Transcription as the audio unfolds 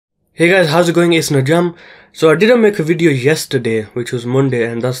Hey guys, how's it going? It's Najam. So I didn't make a video yesterday, which was Monday,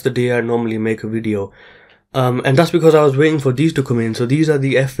 and that's the day I normally make a video. And that's because I was waiting for these to come in. So these are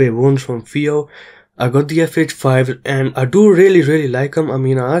the FA1s from Fiio. I got the FH5 and I do really like them. I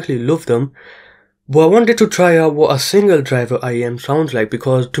mean, I actually love them. But I wanted to try out what a single driver IEM sounds like,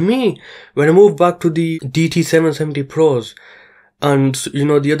 because to me, when I moved back to the DT770 Pros and you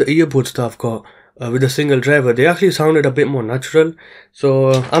know the other earbuds that I've got with a single driver, they actually sounded a bit more natural.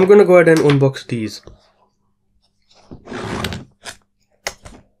 So I'm gonna go ahead and unbox these.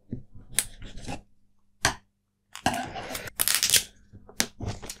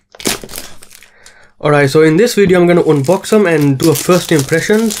 Alright, so in this video I'm gonna unbox them and do a first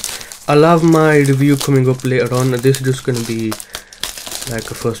impressions. I'll have my review coming up later on. This is just gonna be like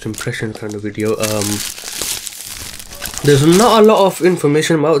a first impression kind of video. There's not a lot of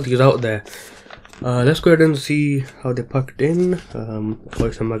information about these out there. Let's go ahead and see how they're packed in. Oh,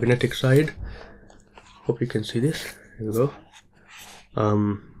 it's a magnetic side. Hope you can see this. Here we go.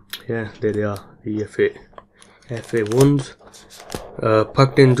 Yeah, there they are, the FA1s.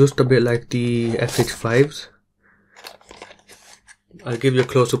 Packed in just a bit like the FH5s. I'll give you a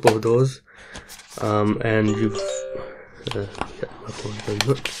close-up of those. And you've my phone's going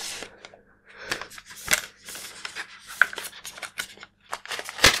nuts.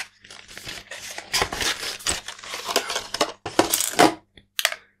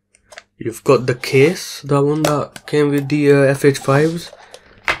 You've got the case, the one that came with the FH5s.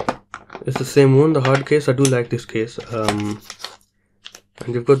 It's the same one, the hard case. I do like this case. And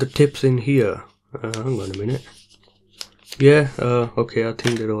you've got the tips in here. Hang on a minute. Yeah, okay, I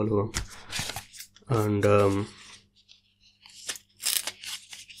think they're all of them. And oh,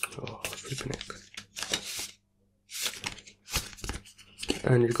 flipping heck.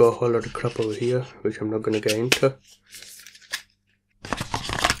 And you've got a whole lot of crap over here, which I'm not gonna get into.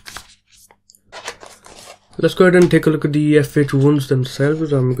 Let's go ahead and take a look at the FH1s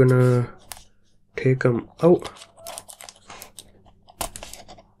themselves. I'm gonna take them out.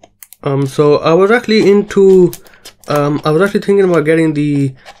 So I was actually thinking about getting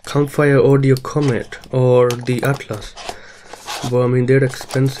the Campfire Audio Comet or the Atlas, but I mean they're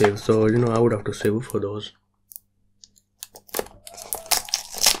expensive, so you know I would have to save up for those.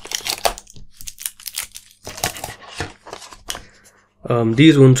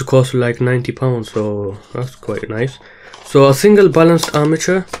 These ones cost like £90, so that's quite nice. So a single balanced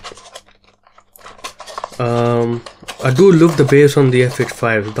armature. I do love the bass on the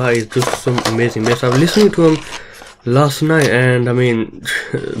FH5. That is just some amazing bass. I was listening to them last night, and I mean,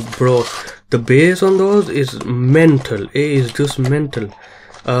 bro, the bass on those is mental. It is just mental.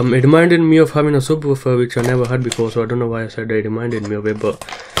 It reminded me of having a subwoofer, which I never had before, so I don't know why I said it reminded me of it, but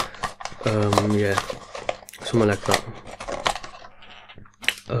yeah, something like that.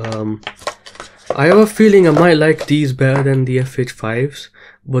 I have a feeling I might like these better than the FH5s,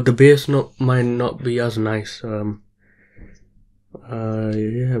 but the bass might not be as nice. Yeah,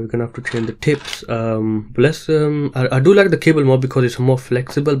 we're gonna have to change the tips. I do like the cable more because it's more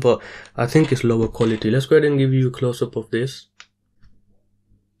flexible, but I think it's lower quality. Let's go ahead and give you a close-up of this.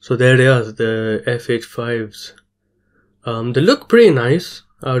 So there they are, the FH5s. They look pretty nice,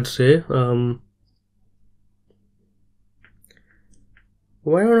 I would say.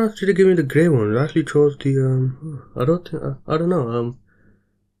 Why on earth did they give me the grey one? I actually chose the I don't know.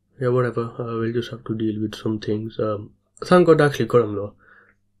 Yeah, whatever. We'll just have to deal with some things. Thank God I actually got them though.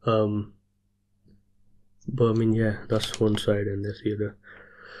 But I mean, yeah, that's one side and that's the other.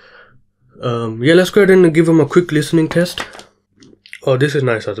 Yeah, let's go ahead and give them a quick listening test. Oh, this is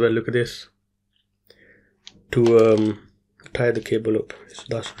nice as well. Look at this. To tie the cable up. So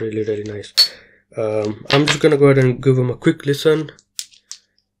that's really nice. I'm just gonna go ahead and give them a quick listen.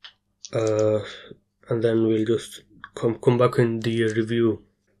 And then we'll just come back in the review.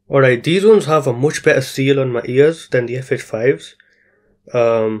 Alright, these ones have a much better seal on my ears than the FH5s.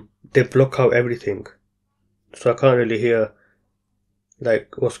 They block out everything, so I can't really hear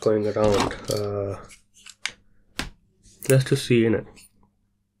like what's going around. Let's just see in it.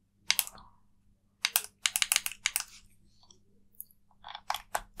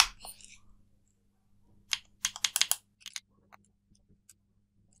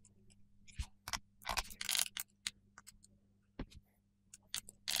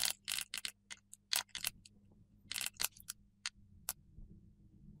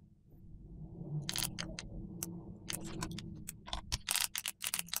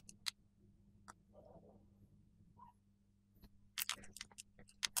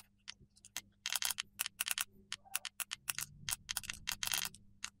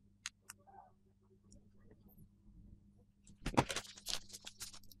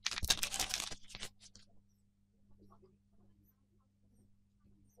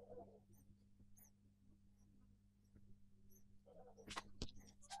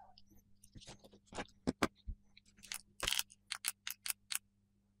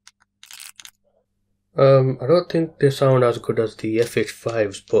 I don't think they sound as good as the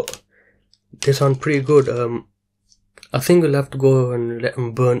FH5s, but they sound pretty good. I think we'll have to go and let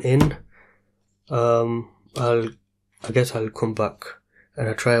them burn in. I guess I'll come back and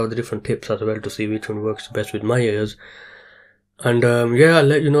I'll try out the different tips as well to see which one works best with my ears. And yeah, I'll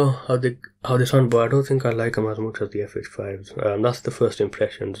let you know how they sound, but I don't think I like them as much as the FH5s. That's the first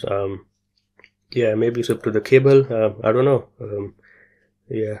impressions. Yeah, maybe it's up to the cable. I don't know.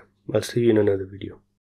 Yeah, I'll see you in another video.